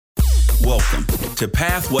Welcome to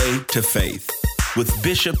Pathway to Faith with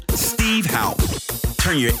Bishop Steve Houck.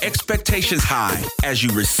 Turn your expectations high as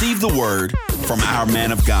you receive the word from our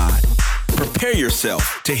man of God. Prepare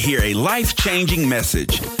yourself to hear a life-changing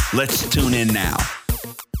message. Let's tune in now.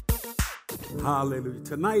 Hallelujah.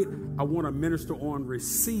 Tonight, I want to minister on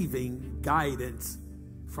receiving guidance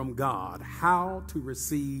from God. How to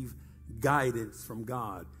receive guidance from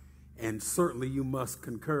God. And certainly you must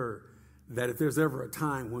concur that if there's ever a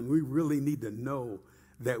time when we really need to know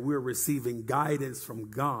that we're receiving guidance from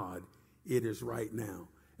God, it is right now.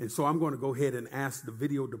 And so I'm going to go ahead and ask the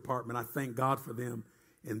video department. I thank God for them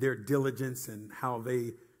and their diligence and how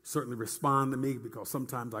they certainly respond to me, because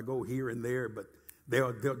sometimes I go here and there, but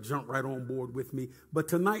they'll jump right on board with me. But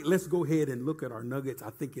tonight, let's go ahead and look at our nuggets.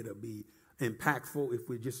 I think it'll be impactful if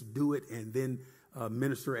we just do it and then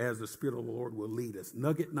minister as the Spirit of the Lord will lead us.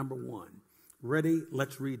 Nugget number one. Ready?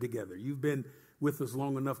 Let's read together. You've been with us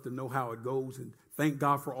long enough to know how it goes, and thank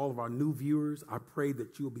God for all of our new viewers. I pray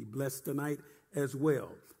that you'll be blessed tonight as well.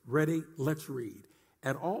 Ready? Let's read.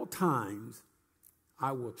 At all times,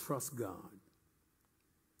 I will trust God.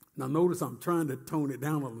 Now notice I'm trying to tone it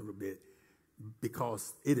down a little bit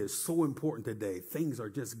because it is so important today. Things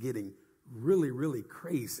are just getting really, really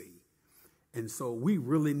crazy. And so we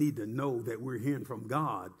really need to know that we're hearing from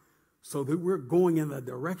God so that we're going in the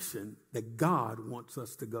direction that God wants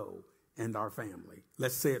us to go and our family.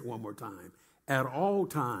 Let's say it one more time. At all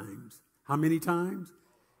times, how many times?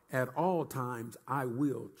 At all times, I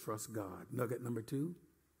will trust God. Nugget number two.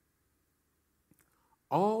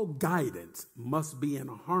 All guidance must be in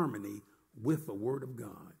harmony with the Word of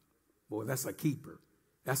God. Boy, that's a keeper.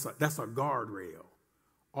 That's a guardrail.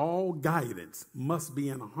 All guidance must be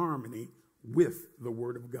in harmony with the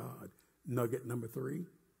Word of God. Nugget number three.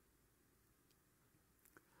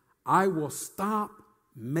 I will stop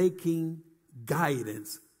making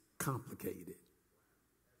guidance complicated.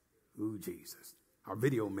 Ooh, Jesus. Our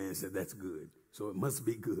video man said that's good, so it must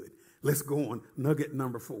be good. Let's go on. Nugget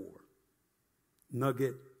number four.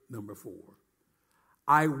 Nugget number four.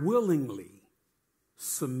 I willingly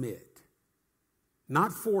submit,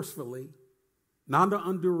 not forcefully, not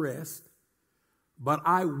under duress, but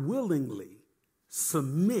I willingly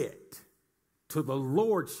submit to the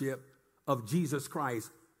lordship of Jesus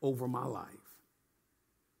Christ over my life.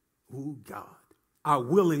 Oh, God. I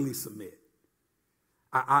willingly submit.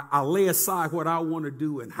 I lay aside what I want to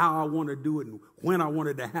do and how I want to do it and when I want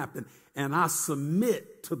it to happen, and I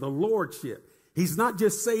submit to the lordship. He's not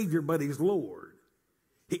just Savior, but he's Lord.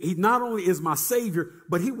 He not only is my Savior,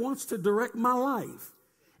 but he wants to direct my life.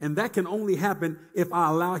 And that can only happen if I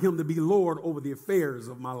allow him to be Lord over the affairs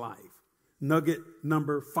of my life. Nugget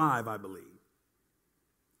number 5, I believe.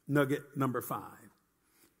 Nugget number 5.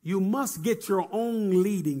 You must get your own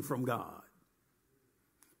leading from God.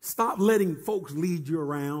 Stop letting folks lead you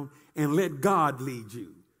around and let God lead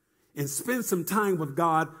you. And spend some time with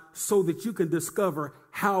God so that you can discover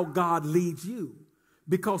how God leads you.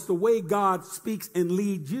 Because the way God speaks and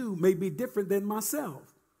leads you may be different than myself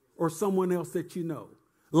or someone else that you know.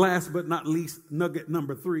 Last but not least, nugget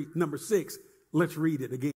number 6, let's read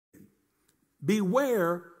it again.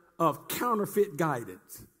 Beware of counterfeit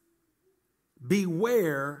guidance.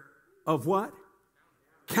 Beware of what?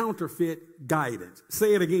 Counterfeit guidance.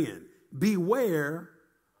 Say it again. Beware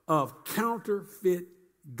of counterfeit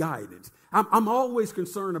guidance. I'm always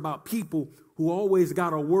concerned about people who always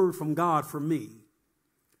got a word from God for me,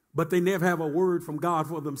 but they never have a word from God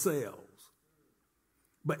for themselves.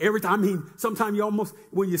 But every time, sometimes you almost,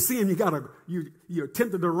 when you see them, you're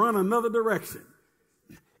tempted to run another direction.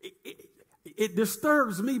 It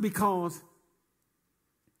disturbs me because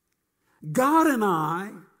God and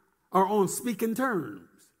I are on speaking terms.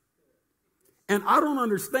 And I don't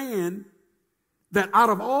understand that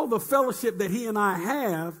out of all the fellowship that he and I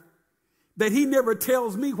have, that he never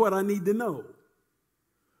tells me what I need to know.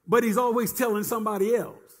 But he's always telling somebody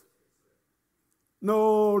else.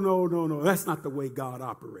 No. That's not the way God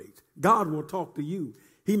operates. God will talk to you.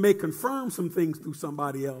 He may confirm some things through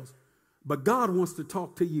somebody else, but God wants to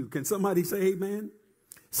talk to you. Can somebody say amen?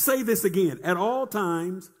 Say this again. At all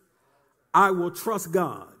times, I will trust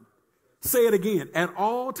God. Say it again. At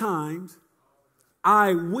all times,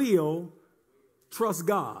 I will trust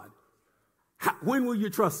God. When will you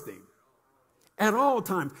trust him? At all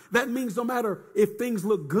times. That means no matter if things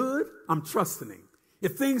look good, I'm trusting him.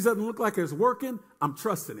 If things doesn't look like it's working, I'm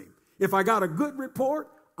trusting him. If I got a good report,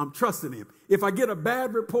 I'm trusting him. If I get a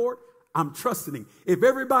bad report, I'm trusting him. If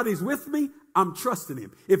everybody's with me, I'm trusting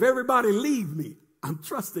him. If everybody leave me, I'm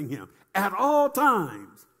trusting him. At all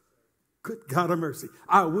times, good God of mercy,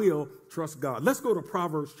 I will trust God. Let's go to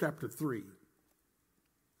Proverbs chapter 3.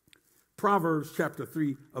 Proverbs chapter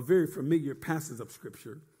 3, a very familiar passage of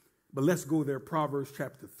Scripture. But let's go there, Proverbs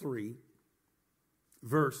chapter 3,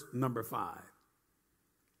 verse number 5.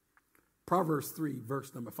 Proverbs 3,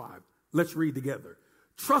 verse number 5. Let's read together.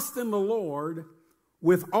 Trust in the Lord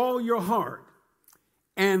with all your heart,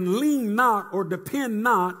 and lean not or depend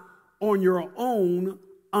not on your own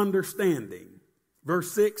understanding.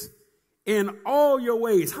 Verse 6, in all your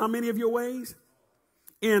ways, how many of your ways?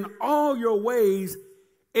 In all your ways,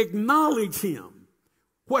 acknowledge him.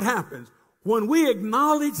 What happens? When we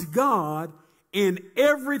acknowledge God in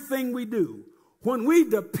everything we do, when we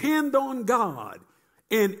depend on God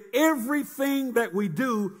in everything that we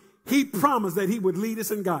do, he promised that he would lead us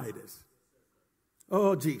and guide us.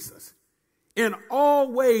 Oh, Jesus. In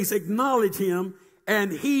all ways acknowledge him,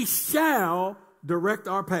 and he shall direct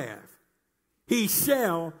our path. He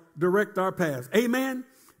shall direct our path. Amen.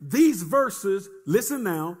 These verses, listen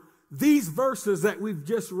now, these verses that we've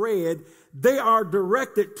just read, they are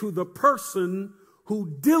directed to the person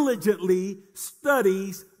who diligently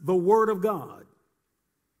studies the Word of God.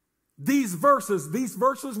 These verses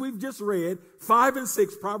we've just read, 5 and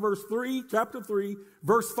 6, Proverbs 3, chapter 3,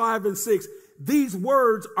 verse 5 and 6, these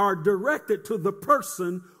words are directed to the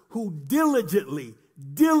person who diligently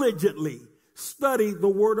study the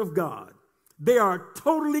Word of God. They are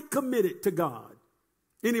totally committed to God.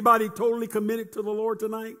 Anybody totally committed to the Lord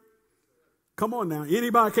tonight? Come on now.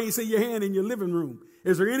 Anybody can't see your hand in your living room?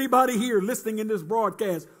 Is there anybody here listening in this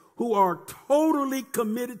broadcast who are totally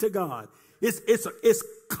committed to God? It's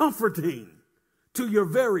comforting to your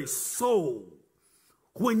very soul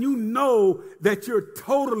when you know that you're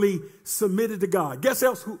totally submitted to God. Guess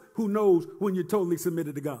else who knows when you're totally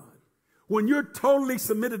submitted to God? When you're totally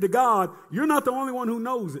submitted to God, you're not the only one who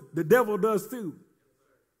knows it. The devil does too.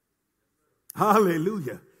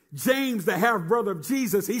 Hallelujah. James, the half-brother of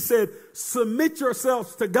Jesus, he said, submit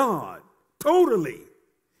yourselves to God totally,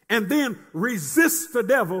 and then resist the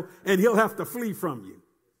devil, and he'll have to flee from you.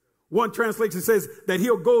 One translation says that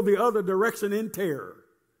he'll go the other direction in terror.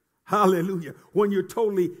 Hallelujah. When you're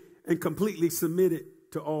totally and completely submitted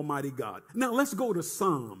to Almighty God. Now let's go to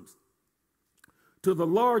Psalms, to the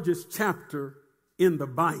largest chapter in the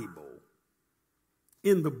Bible,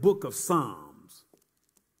 in the book of Psalms.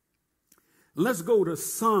 Let's go to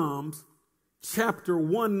Psalms chapter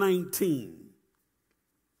 119,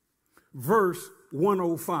 verse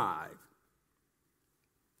 105.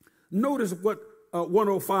 Notice what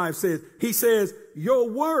 105 says. He says, your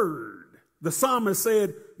word, the psalmist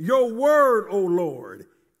said, your word, O Lord,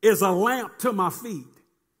 is a lamp to my feet,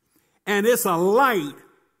 and it's a light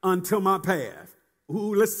unto my path.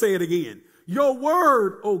 Ooh, let's say it again. Your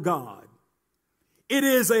word, O God, it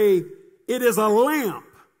is a lamp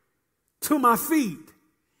to my feet,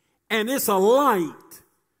 and it's a light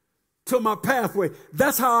to my pathway.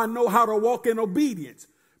 That's how I know how to walk in obedience.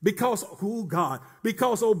 Because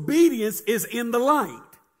obedience is in the light,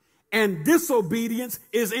 and disobedience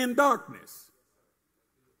is in darkness.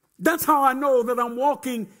 That's how I know that I'm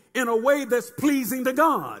walking in a way that's pleasing to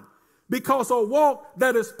God. Because a walk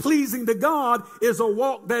that is pleasing to God is a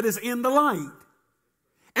walk that is in the light.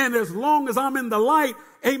 And as long as I'm in the light,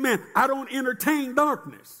 amen, I don't entertain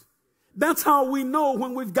darkness. That's how we know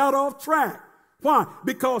when we've got off track. Why?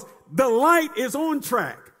 Because the light is on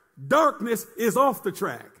track. Darkness is off the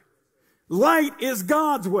track. Light is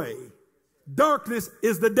God's way. Darkness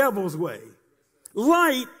is the devil's way.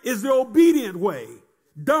 Light is the obedient way.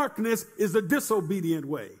 Darkness is the disobedient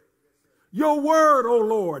way. Your word, O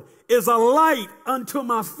Lord, is a light unto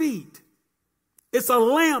my feet. It's a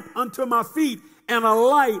lamp unto my feet and a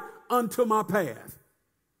light unto my path.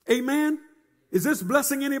 Amen. Is this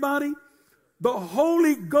blessing anybody? The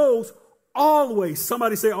Holy Ghost always,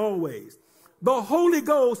 somebody say always. The Holy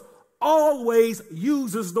Ghost always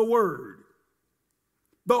uses the word.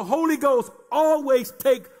 The Holy Ghost always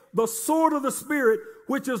takes the sword of the Spirit,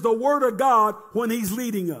 which is the word of God, when he's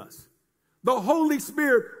leading us. The Holy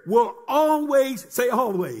Spirit will always, say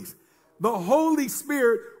always. The Holy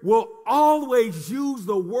Spirit will always use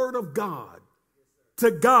the word of God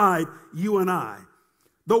to guide you and I.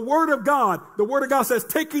 The word of God says,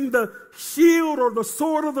 taking the shield or the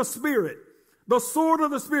sword of the Spirit,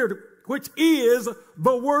 which is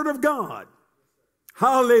the word of God.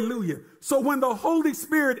 Hallelujah. So when the Holy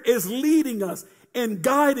Spirit is leading us and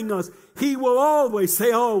guiding us, he will always,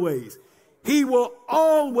 say always, he will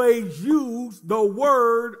always use the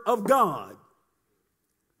word of God.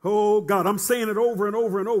 Oh God, I'm saying it over and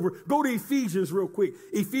over and over. Go to Ephesians real quick.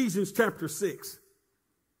 Ephesians chapter 6.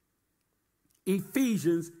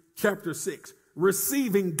 Ephesians chapter 6.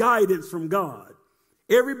 Receiving guidance from God.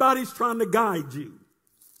 Everybody's trying to guide you.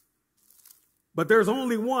 But there's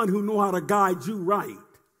only one who knows how to guide you right.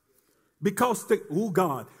 Because to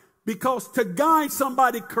guide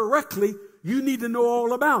somebody correctly, you need to know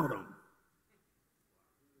all about them.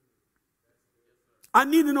 I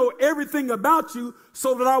need to know everything about you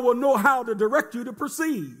so that I will know how to direct you to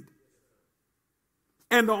proceed.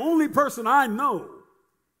 And the only person I know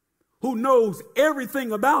who knows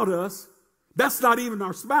everything about us, that's not even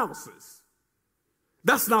our spouses.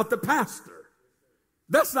 That's not the pastor.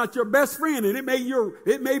 That's not your best friend, and it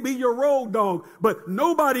may be your road dog, but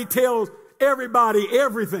nobody tells everybody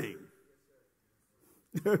everything.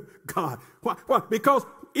 God, why? Because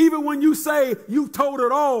even when you say you told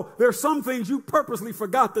it all, there's some things you purposely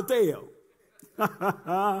forgot to tell.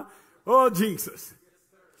 Oh, Jesus.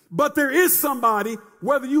 But there is somebody,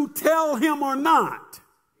 whether you tell him or not,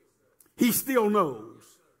 he still knows.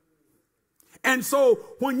 And so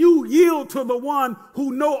when you yield to the one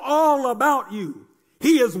who know all about you,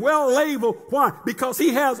 he is well able. Why? Because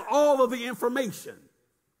he has all of the information.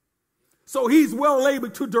 So he's well able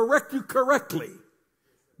to direct you correctly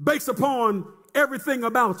based upon everything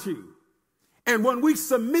about you. And when we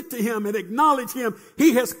submit to him and acknowledge him,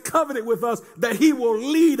 he has covenanted with us that he will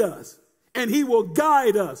lead us and he will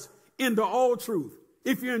guide us into all truth.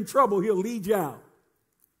 If you're in trouble, he'll lead you out.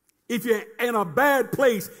 If you're in a bad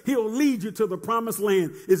place, he'll lead you to the promised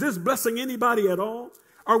land. Is this blessing anybody at all?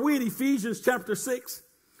 Are we in Ephesians chapter 6?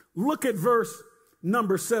 Look at verse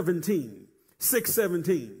number 17,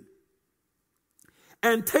 6:17.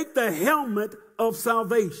 And take the helmet of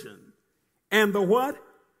salvation and the what?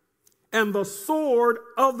 And the sword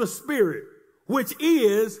of the Spirit, which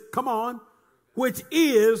is, which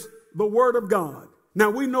is the word of God.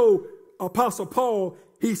 Now we know Apostle Paul,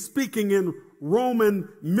 he's speaking in Roman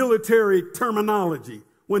military terminology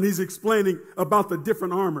when he's explaining about the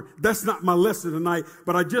different armor. That's not my lesson tonight,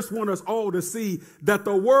 but I just want us all to see that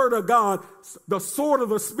the word of God, the sword of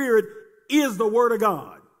the Spirit, is the word of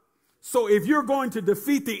God. So if you're going to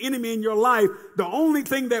defeat the enemy in your life, the only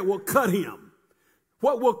thing that will cut him,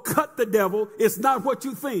 what will cut the devil, is not what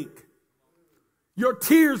you think. Your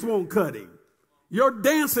tears won't cut him. Your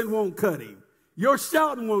dancing won't cut him. Your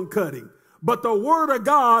shouting won't cut him. But the word of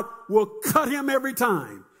God will cut him every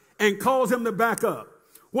time and cause him to back up.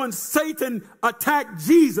 When Satan attacked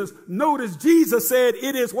Jesus, notice Jesus said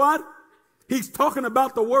it is what? He's talking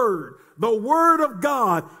about the word of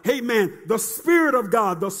God. Amen. The Spirit of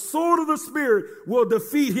God, the sword of the Spirit will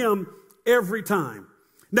defeat him every time.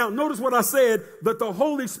 Now, notice what I said, that the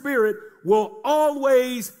Holy Spirit will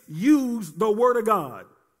always use the word of God.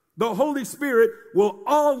 The Holy Spirit will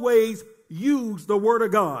always use the word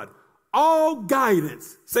of God. All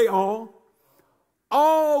guidance, say all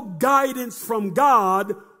guidance from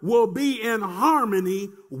God will be in harmony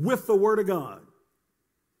with the word of God.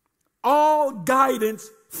 All guidance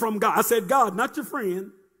from God. I said God, not your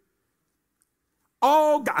friend.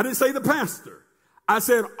 I didn't say the pastor. I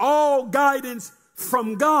said all guidance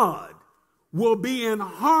from God will be in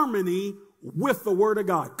harmony with the word of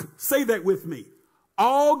God. Say that with me.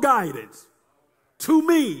 All guidance to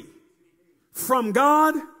me from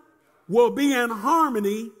God will be in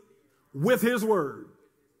harmony with his word.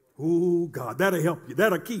 Oh, God, that'll help you.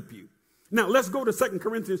 That'll keep you. Now, let's go to 2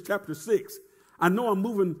 Corinthians chapter 6. I know I'm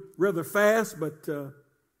moving rather fast, but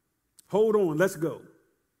hold on. Let's go.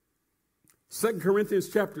 2 Corinthians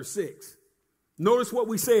chapter 6. Notice what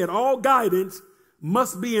we said. All guidance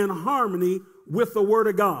must be in harmony with the word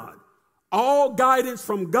of God. All guidance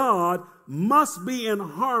from God must be in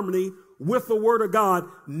harmony with the word of God,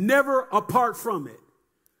 never apart from it.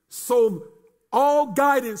 So all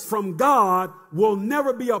guidance from God will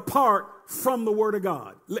never be apart from the word of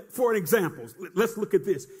God. For example, let's look at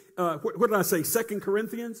this. What did I say? 2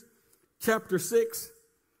 Corinthians chapter 6.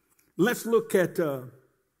 Let's look at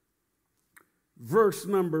verse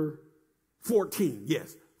number 14.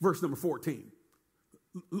 Yes, verse number 14.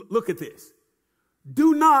 Look at this.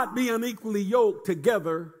 Do not be unequally yoked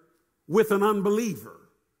together with an unbeliever.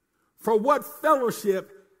 For what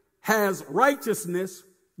fellowship has righteousness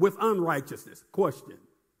with unrighteousness? Question.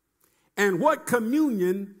 And what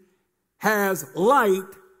communion has light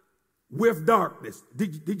with darkness?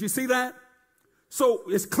 Did you see that? So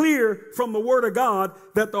it's clear from the word of God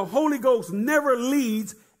that the Holy Ghost never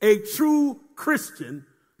leads a true Christian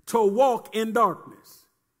to walk in darkness.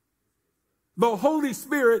 The Holy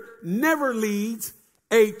Spirit never leads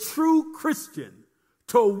a true Christian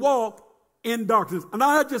to walk in darkness. And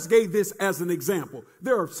I just gave this as an example.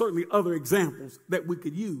 There are certainly other examples that we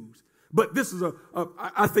could use. But this is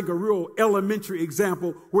I think a real elementary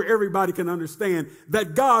example where everybody can understand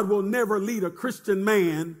that God will never lead a Christian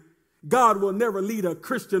man, God will never lead a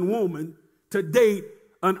Christian woman to date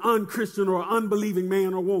an unchristian or unbelieving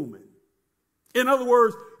man or woman. In other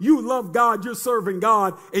words, you love God, you're serving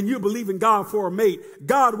God, and you believe in God for a mate.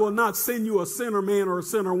 God will not send you a sinner man or a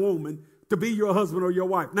sinner woman to be your husband or your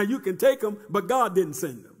wife. Now, you can take them, but God didn't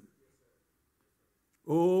send them.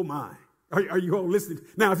 Oh, my. Are you all listening?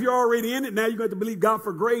 Now, if you're already in it, now you're going to believe God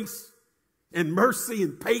for grace and mercy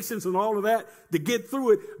and patience and all of that to get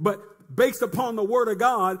through it. But based upon the word of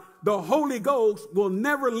God, the Holy Ghost will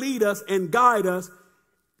never lead us and guide us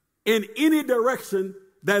in any direction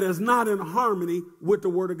that is not in harmony with the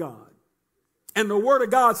word of God. And the word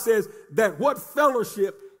of God says that what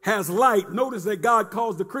fellowship has light. Notice that God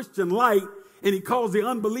calls the Christian light and he calls the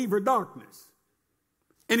unbeliever darkness.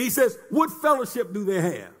 And he says, what fellowship do they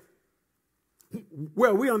have?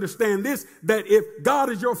 Well, we understand this, that if God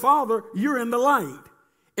is your father, you're in the light.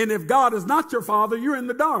 And if God is not your father, you're in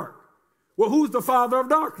the dark. Well, who's the father of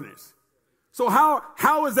darkness? So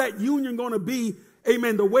how is that union going to be,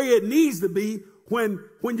 amen, the way it needs to be when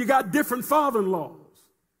you got different father-in-laws?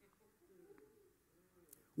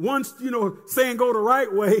 One's, saying go the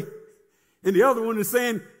right way, and the other one is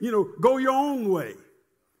saying, go your own way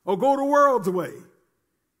or go the world's way.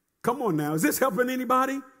 Come on now. Is this helping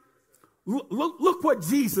anybody? Look what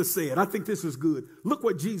Jesus said. I think this is good. Look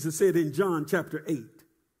what Jesus said in John chapter 8.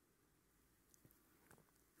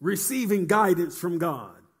 Receiving guidance from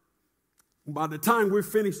God. By the time we're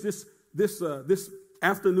finished this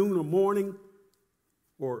afternoon or morning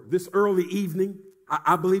or this early evening,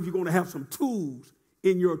 I believe you're going to have some tools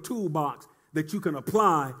in your toolbox that you can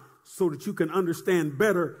apply so that you can understand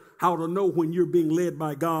better how to know when you're being led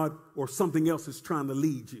by God or something else is trying to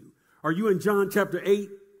lead you. Are you in John chapter 8?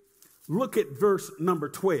 Look at verse number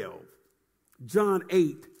 12. John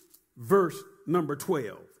 8, verse number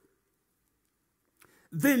 12.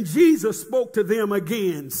 Then Jesus spoke to them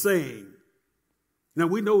again, saying, now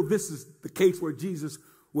we know this is the case where Jesus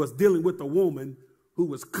was dealing with a woman who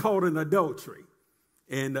was caught in adultery,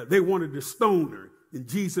 and they wanted to stone her. And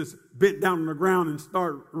Jesus bent down on the ground and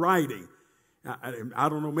started writing. I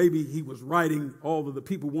don't know, maybe he was writing all of the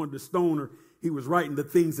people who wanted to stone her. He was writing the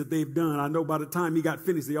things that they've done. I know by the time he got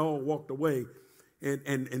finished, they all walked away.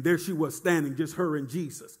 And there she was standing, just her and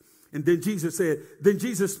Jesus. And then Jesus said, then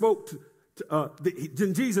Jesus said,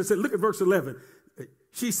 look at verse 11.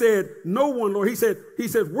 She said, no one, Lord. He said,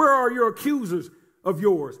 where are your accusers of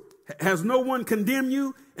yours? Has no one condemned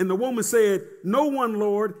you? And the woman said, no one,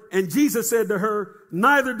 Lord. And Jesus said to her,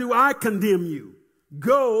 neither do I condemn you.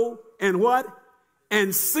 Go and what?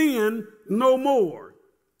 And sin no more.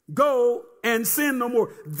 Go and sin no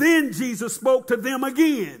more. Then Jesus spoke to them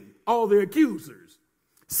again, all the accusers,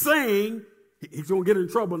 saying, he's going to get in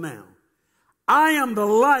trouble now. I am the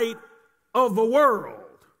light of the world.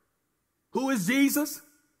 Who is Jesus?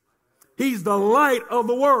 He's the light of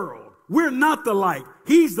the world. We're not the light.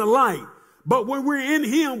 He's the light. But when we're in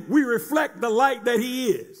him, we reflect the light that he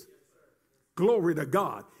is. Glory to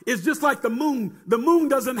God. It's just like the moon. The moon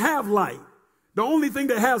doesn't have light. The only thing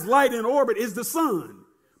that has light in orbit is the sun.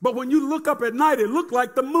 But when you look up at night, it looks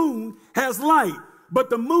like the moon has light. But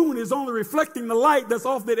the moon is only reflecting the light that's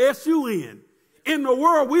off that S-U-N. In the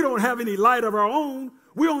world, we don't have any light of our own.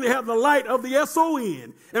 We only have the light of the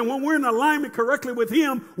S-O-N. And when we're in alignment correctly with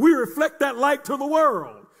him, we reflect that light to the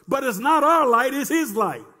world. But it's not our light, it's his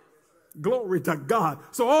light. Glory to God.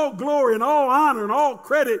 So all glory and all honor and all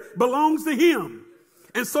credit belongs to him.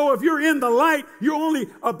 And so if you're in the light, your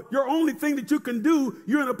only thing that you can do,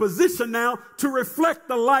 you're in a position now to reflect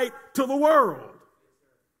the light to the world.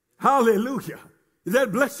 Hallelujah. Does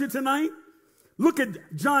that bless you tonight? Look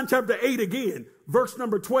at John chapter 8 again, verse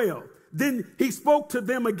number 12. Then he spoke to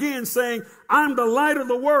them again, saying, I'm the light of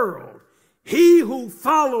the world. He who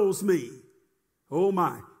follows me. Oh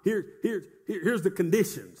my. Here's the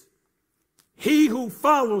conditions. He who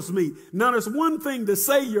follows me. Now there's one thing to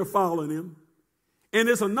say you're following him, and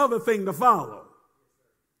it's another thing to follow.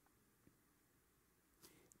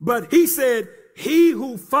 But he said, he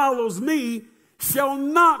who follows me shall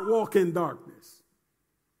not walk in darkness,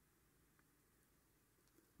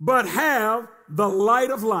 but have the light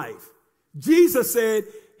of life. Jesus said,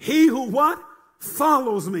 he who what?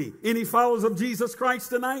 Follows me. Any followers of Jesus Christ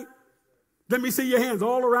tonight? Let me see your hands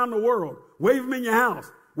all around the world. Wave them in your house.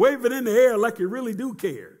 Wave it in the air like you really do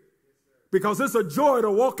care. Because it's a joy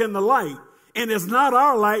to walk in the light. And it's not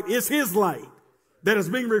our light, it's his light that is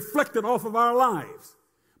being reflected off of our lives.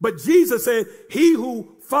 But Jesus said, he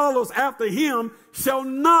who follows after him shall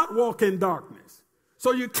not walk in darkness.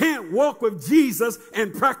 So you can't walk with Jesus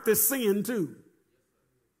and practice sin too.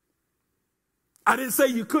 I didn't say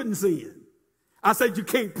you couldn't sin. I said you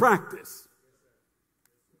can't practice.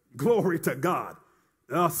 Glory to God.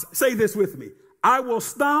 Say this with me. I will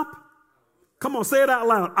stop. Come on, say it out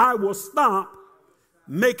loud. I will stop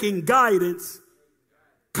making guidance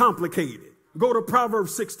complicated. Go to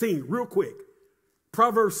Proverbs 16 real quick.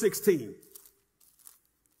 Proverbs 16.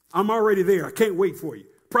 I'm already there. I can't wait for you.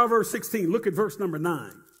 Proverbs 16, look at verse number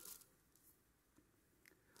 9.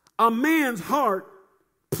 A man's heart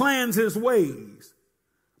plans his ways,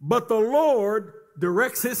 but the Lord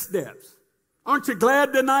directs his steps. Aren't you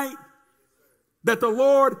glad tonight that the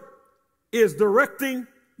Lord is directing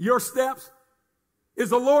your steps?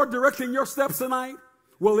 Is the Lord directing your steps tonight?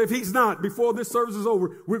 Well, if he's not, before this service is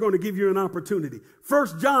over, we're going to give you an opportunity.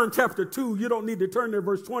 1 John chapter 2, you don't need to turn there,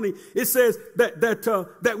 verse 20. It says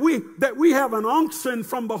that we have an unction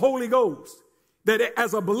from the Holy Ghost. That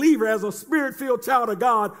as a believer, as a spirit-filled child of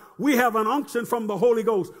God, we have an unction from the Holy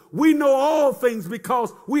Ghost. We know all things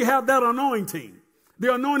because we have that anointing.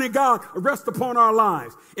 The anointing God rests upon our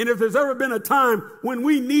lives. And if there's ever been a time when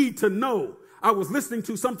we need to know, I was listening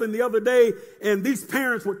to something the other day, and these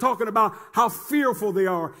parents were talking about how fearful they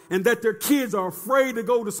are and that their kids are afraid to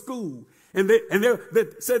go to school. And they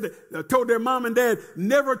told their mom and dad,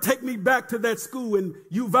 never take me back to that school in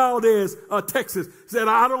Uvalde, Texas. Said,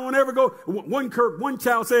 I don't want to ever go. One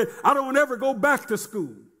child said, I don't want to ever go back to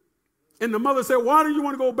school. And the mother said, why do you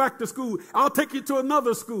want to go back to school? I'll take you to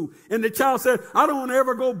another school. And the child said, I don't want to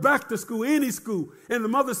ever go back to school, any school. And the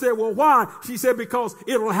mother said, well, why? She said, because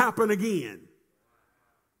it'll happen again.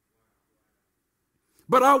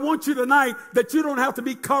 But I want you tonight that you don't have to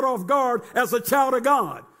be caught off guard as a child of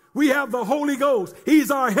God. We have the Holy Ghost.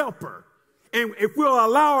 He's our helper. And if we'll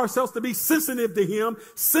allow ourselves to be sensitive to him,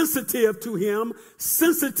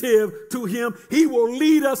 he will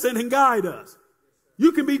lead us and guide us.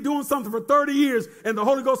 You can be doing something for 30 years and the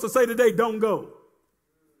Holy Ghost will say today, don't go.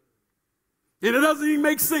 And it doesn't even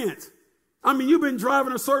make sense. I mean, you've been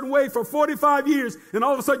driving a certain way for 45 years and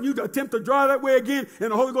all of a sudden you attempt to drive that way again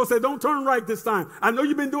and the Holy Ghost said, don't turn right this time. I know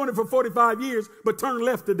you've been doing it for 45 years, but turn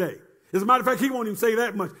left today. As a matter of fact, he won't even say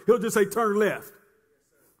that much. He'll just say turn left.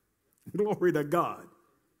 Glory to God.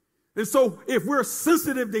 And so if we're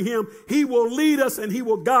sensitive to him, he will lead us and he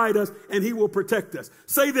will guide us and he will protect us.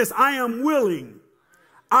 Say this, I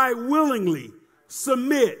willingly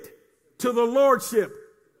submit to the lordship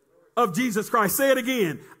of Jesus Christ. Say it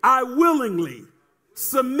again. I willingly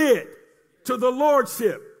submit to the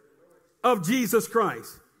lordship of Jesus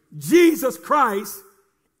Christ. Jesus Christ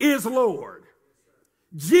is Lord.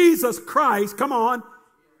 Jesus Christ, come on,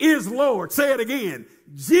 is Lord. Say it again.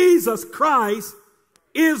 Jesus Christ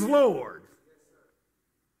is Lord.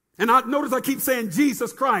 And I notice I keep saying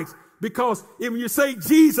Jesus Christ because when you say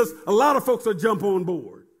Jesus, a lot of folks will jump on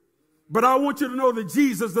board. But I want you to know the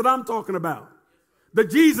Jesus that I'm talking about. The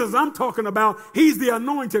Jesus I'm talking about, he's the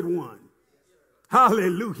anointed one.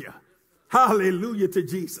 Hallelujah. Hallelujah to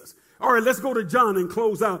Jesus. All right, let's go to John and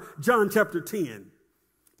close out John chapter 10.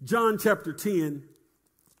 John chapter 10,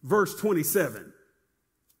 verse 27.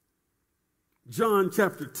 John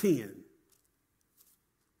chapter 10.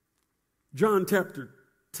 John chapter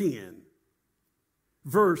 10,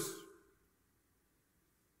 verse,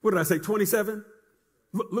 what did I say, 27?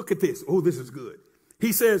 Look at this. Oh, this is good.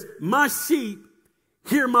 He says, my sheep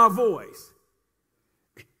hear my voice.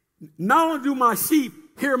 Not only do my sheep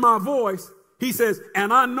hear my voice, he says,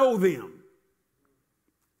 and I know them.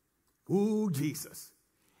 Ooh, Jesus.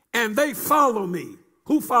 And they follow me.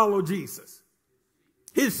 Who follow Jesus?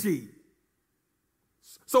 His sheep.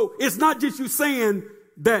 So it's not just you saying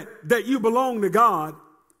that you belong to God.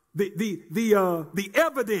 The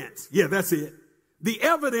evidence, yeah, that's it. The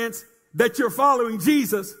evidence that you're following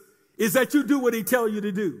Jesus is that you do what he tells you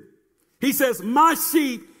to do. He says, my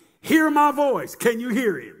sheep hear my voice. Can you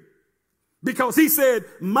hear him? Because he said,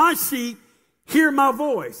 my sheep hear my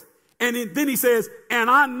voice. And then he says, and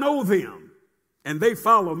I know them and they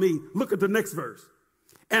follow me. Look at the next verse.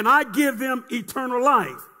 And I give them eternal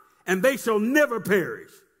life and they shall never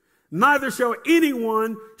perish. Neither shall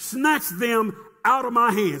anyone snatch them out of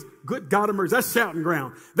my hands. Good God of mercy. That's shouting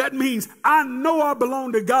ground. That means I know I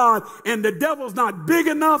belong to God and the devil's not big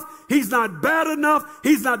enough. He's not bad enough.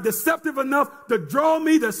 He's not deceptive enough to draw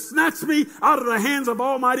me, to snatch me out of the hands of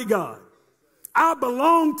Almighty God. I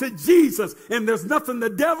belong to Jesus and there's nothing the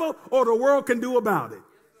devil or the world can do about it.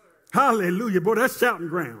 Hallelujah. Boy, that's shouting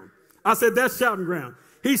ground. I said that's shouting ground.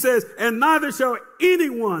 He says, and neither shall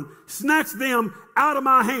anyone snatch them out of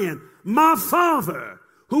my hand. My Father,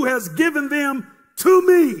 who has given them to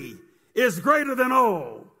me, is greater than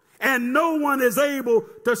all, and no one is able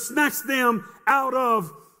to snatch them out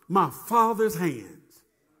of my Father's hands.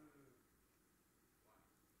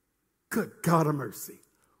 Good God of mercy.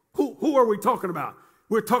 Who are we talking about?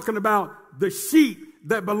 We're talking about the sheep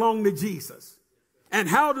that belong to Jesus. And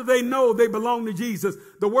how do they know they belong to Jesus?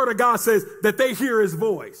 The word of God says that they hear his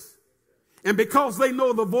voice. And because they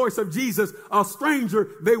know the voice of Jesus, a stranger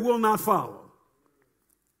they will not follow.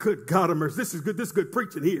 Good God of mercy. This is good. This is good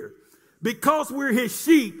preaching here. Because we're his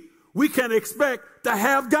sheep, we can expect to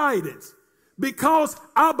have guidance. Because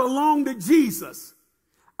I belong to Jesus,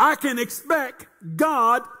 I can expect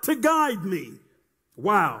God to guide me.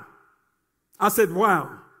 Wow. I said,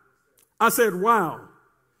 wow. I said, wow.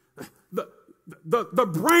 The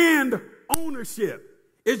brand ownership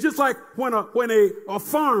is just like when a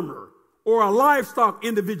farmer or a livestock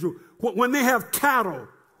individual, when they have cattle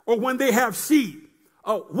or when they have sheep,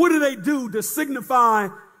 what do they do to signify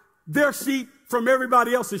their sheep from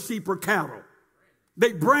everybody else's sheep or cattle?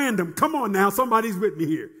 They brand them. Come on now, somebody's with me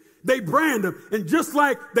here. They brand them. And just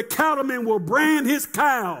like the cattleman will brand his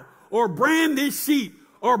cow or brand his sheep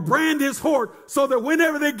or brand his horse so that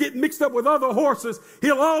whenever they get mixed up with other horses,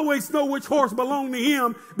 he'll always know which horse belonged to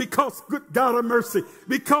him because, good God of mercy,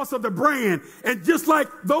 because of the brand. And just like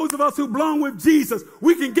those of us who belong with Jesus,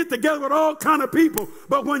 we can get together with all kind of people.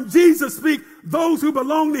 But when Jesus speaks, those who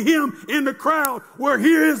belong to him in the crowd will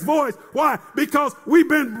hear his voice. Why? Because we've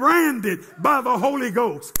been branded by the Holy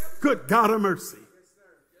Ghost. Good God of mercy.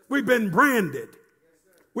 We've been branded.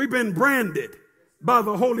 We've been branded by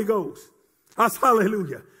the Holy Ghost. That's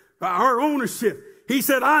hallelujah. Our ownership. He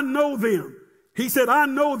said, I know them. He said, I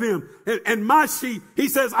know them. And my sheep, he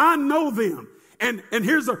says, I know them. And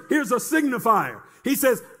here's a signifier. He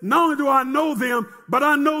says, not only do I know them, but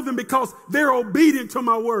I know them because they're obedient to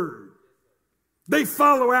my word. They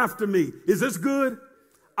follow after me. Is this good?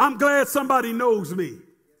 I'm glad somebody knows me.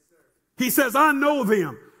 He says, I know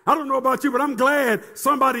them. I don't know about you, but I'm glad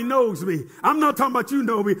somebody knows me. I'm not talking about you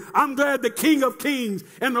know me. I'm glad the King of Kings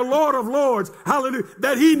and the Lord of Lords, hallelujah,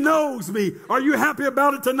 that he knows me. Are you happy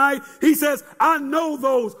about it tonight? He says, I know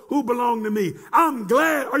those who belong to me. I'm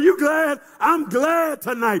glad. Are you glad? I'm glad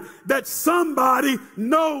tonight that somebody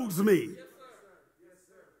knows me.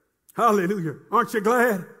 Hallelujah. Aren't you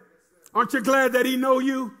glad? Aren't you glad that he know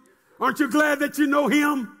you? Aren't you glad that you know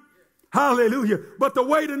him? Hallelujah. But the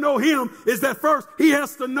way to know him is that first he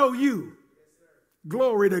has to know you.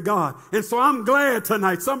 Glory to God. And so I'm glad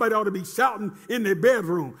tonight. Somebody ought to be shouting in their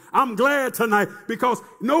bedroom. I'm glad tonight because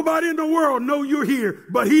nobody in the world know you're here,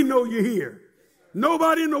 but he know you're here.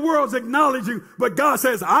 Nobody in the world's acknowledge you, but God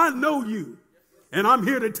says, I know you. And I'm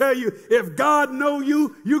here to tell you, if God know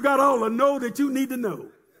you, you got all the know that you need to know.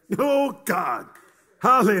 Oh God.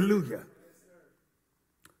 Hallelujah.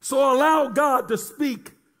 So allow God to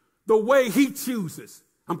speak the way he chooses.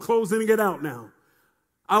 I'm closing it out now.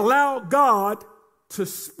 Allow God to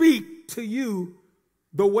speak to you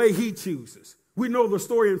the way he chooses. We know the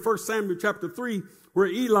story in 1 Samuel chapter 3 where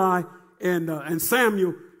Eli and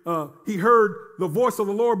Samuel, he heard the voice of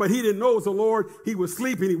the Lord, but he didn't know it was the Lord. He was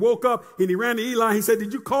sleeping. He woke up and he ran to Eli. He said,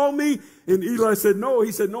 did you call me? And Eli said, no.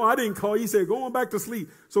 He said, no, I didn't call you. He said, go on back to sleep.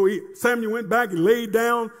 So Samuel went back and laid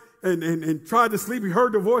down and tried to sleep. He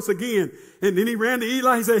heard the voice again. And then he ran to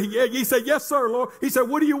Eli. He said, yes, sir, Lord. He said,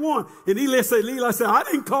 what do you want? And Eli said, I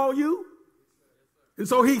didn't call you. And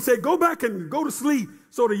so he said, go back and go to sleep.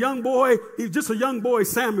 So the young boy, he's just a young boy,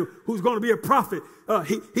 Samuel, who's going to be a prophet.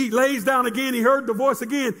 He lays down again. He heard the voice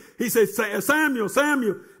again. He said, Samuel,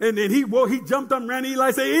 Samuel. And then he jumped up and ran to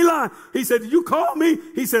Eli. Said, Eli. He said, did you call me?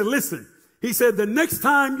 He said, listen. He said, the next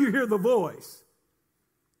time you hear the voice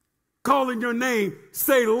calling your name,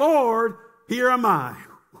 say, Lord, here am I.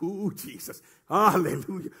 Ooh, Jesus.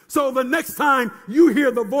 Hallelujah. So the next time you hear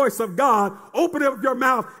the voice of God, open up your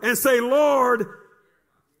mouth and say, Lord,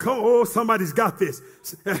 oh, somebody's got this.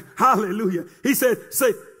 Hallelujah. He said,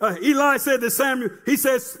 Eli said to Samuel, he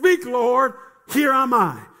said, speak, Lord, here am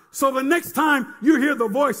I. So the next time you hear the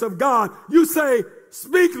voice of God, you say,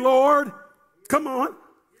 speak, Lord. Come on.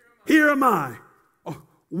 Here am I. Oh,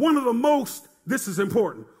 this is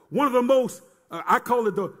important. One of the most, I call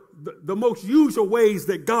it the most usual ways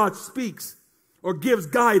that God speaks or gives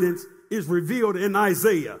guidance is revealed in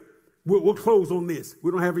Isaiah. We'll close on this.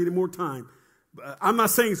 We don't have any more time. I'm not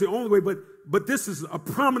saying it's the only way, but this is a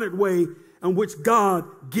prominent way in which God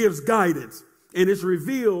gives guidance. And it's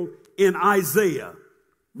revealed in Isaiah.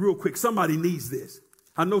 Real quick, somebody needs this.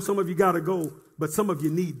 I know some of you got to go, but some of you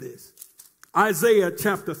need this. Isaiah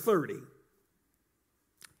chapter 30.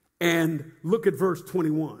 And look at verse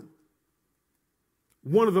 21.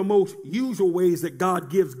 One of the most usual ways that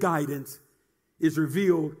God gives guidance is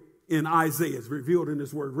revealed in Isaiah. It's revealed in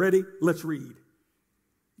his word. Ready? Let's read.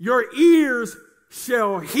 Your ears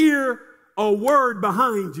shall hear a word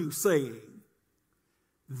behind you saying,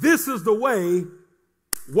 this is the way,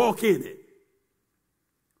 walk in it.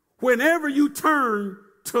 Whenever you turn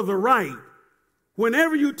to the right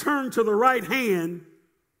whenever you turn to the right hand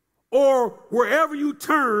or wherever you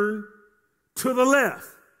turn to the left.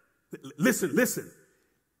 Listen.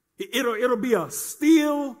 It'll be a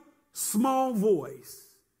still, small voice,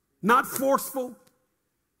 not forceful,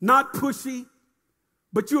 not pushy,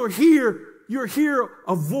 but you'll hear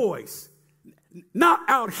a voice, not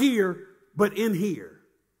out here, but in here.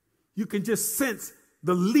 You can just sense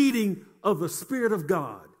the leading of the Spirit of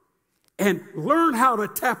God and learn how to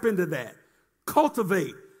tap into that.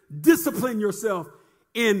 Cultivate, discipline yourself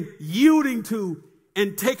in yielding to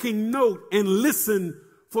and taking note and listen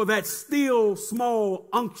for that still small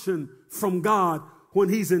unction from God when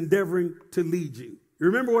he's endeavoring to lead you.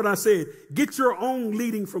 Remember what I said, get your own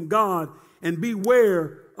leading from God and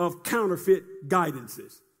beware of counterfeit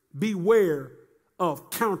guidances. Beware of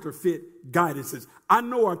counterfeit guidances. I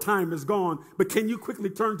know our time is gone, but can you quickly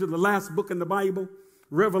turn to the last book in the Bible,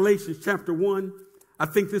 Revelation chapter 1. I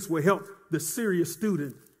think this will help the serious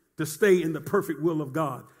student to stay in the perfect will of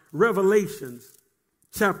God. Revelations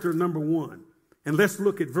chapter number 1. And let's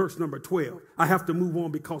look at verse number 12. I have to move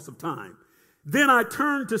on because of time. Then I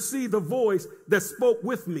turned to see the voice that spoke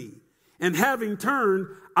with me. And having turned,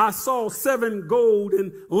 I saw 7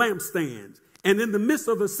 golden lampstands. And in the midst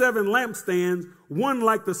of the 7 lampstands, one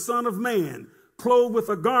like the Son of Man, clothed with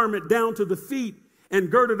a garment down to the feet and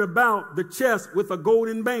girded about the chest with a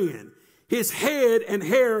golden band. His head and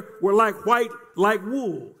hair were like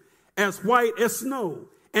wool, as white as snow,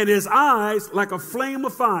 and his eyes like a flame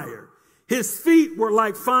of fire. His feet were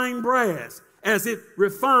like fine brass, as it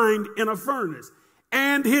refined in a furnace,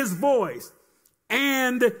 and his voice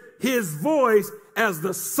as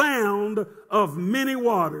the sound of many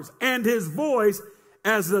waters, and his voice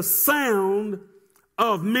as the sound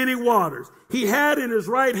of many waters. He had in his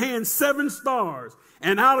right hand 7 stars,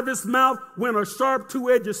 and out of his mouth went a sharp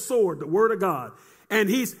 2-edged sword, the word of God. And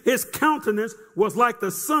his countenance was like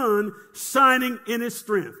the sun shining in his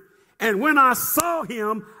strength. And when I saw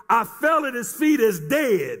him, I fell at his feet as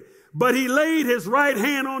dead. But he laid his right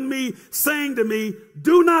hand on me, saying to me,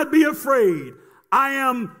 do not be afraid. I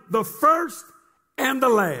am the first and the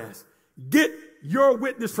last. Get your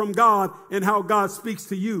witness from God and how God speaks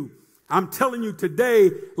to you. I'm telling you today,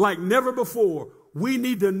 like never before, we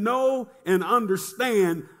need to know and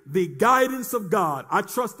understand the guidance of God. I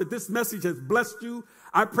trust that this message has blessed you.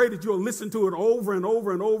 I pray that you'll listen to it over and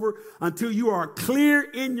over and over until you are clear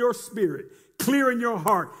in your spirit, clear in your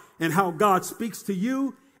heart, and how God speaks to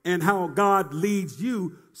you and how God leads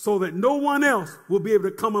you so that no one else will be able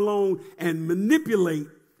to come along and manipulate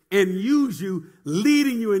and use you,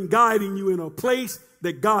 leading you and guiding you in a place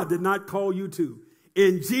that God did not call you to.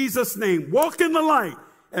 In Jesus' name, walk in the light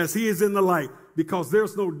as he is in the light, because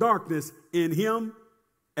there's no darkness in him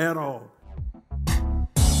at all.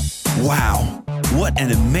 Wow, what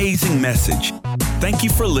an amazing message. Thank you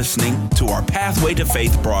for listening to our Pathway to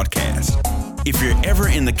Faith broadcast. If you're ever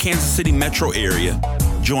in the Kansas City metro area,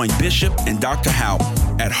 join Bishop and Dr. Haupt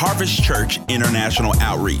at Harvest Church International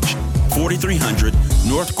Outreach, 4300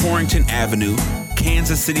 North Corrington Avenue,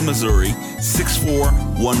 Kansas City, Missouri,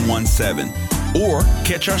 64117. Or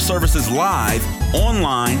catch our services live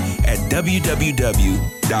online at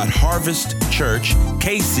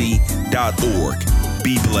www.harvestchurchkc.org.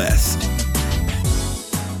 Be blessed.